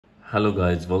Hello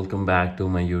guys, welcome back to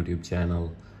my YouTube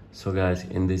channel. So guys,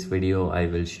 in this video I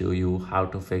will show you how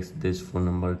to fix this phone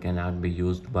number cannot be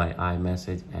used by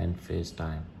iMessage and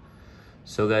FaceTime.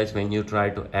 So guys, when you try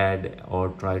to add or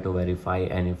try to verify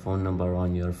any phone number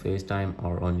on your FaceTime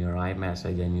or on your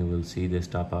iMessage, and you will see this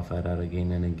type of error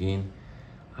again and again,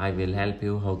 I will help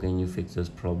you how can you fix this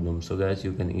problem. So guys,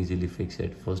 you can easily fix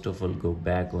it. First of all, go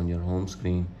back on your home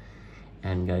screen,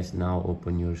 and guys, now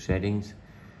open your settings.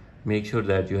 Make sure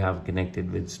that you have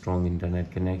connected with strong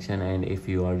internet connection, and if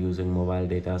you are using mobile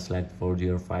data, select 4G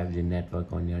or 5G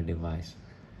network on your device.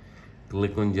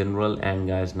 Click on general, and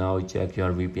guys, now check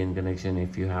your VPN connection.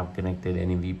 If you have connected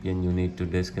any VPN, you need to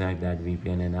disconnect that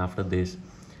VPN, and after this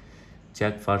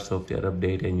check for software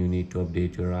update, and you need to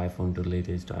update your iPhone to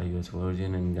latest iOS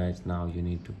version. And guys, now you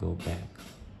need to go back.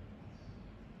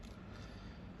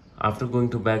 After going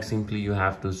to back, simply you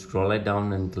have to scroll it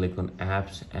down and click on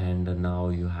apps, and now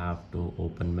you have to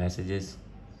open messages,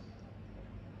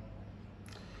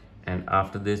 and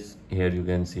after this here you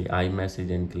can see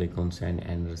iMessage and click on send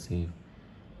and receive.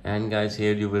 And guys,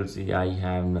 here you will see I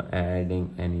have not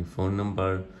adding any phone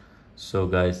number. So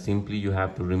guys, simply you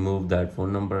have to remove that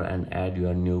phone number and add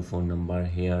your new phone number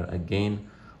here again,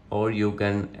 or you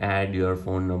can add your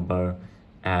phone number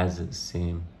as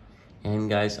same.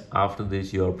 And guys, after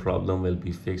this your problem will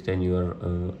be fixed and your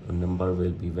number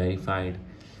will be verified.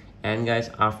 And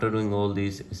guys, after doing all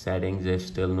these settings, if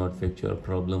still not fix your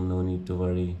problem, no need to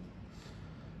worry.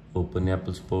 Open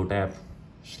Apple Sport app,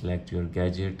 select your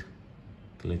gadget,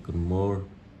 click on more.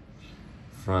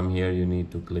 From here you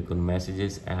need to click on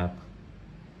messages app,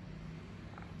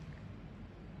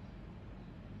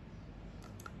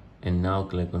 and now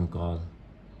click on call.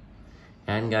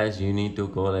 And guys, you need to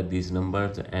call at these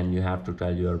numbers, and you have to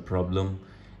tell your problem,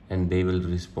 and they will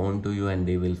respond to you and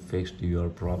they will fix your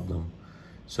problem.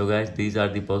 So guys, these are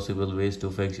the possible ways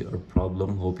to fix your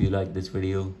problem. Hope you like this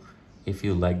video. If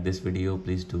you like this video,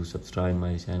 please do subscribe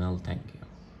my channel. Thank you.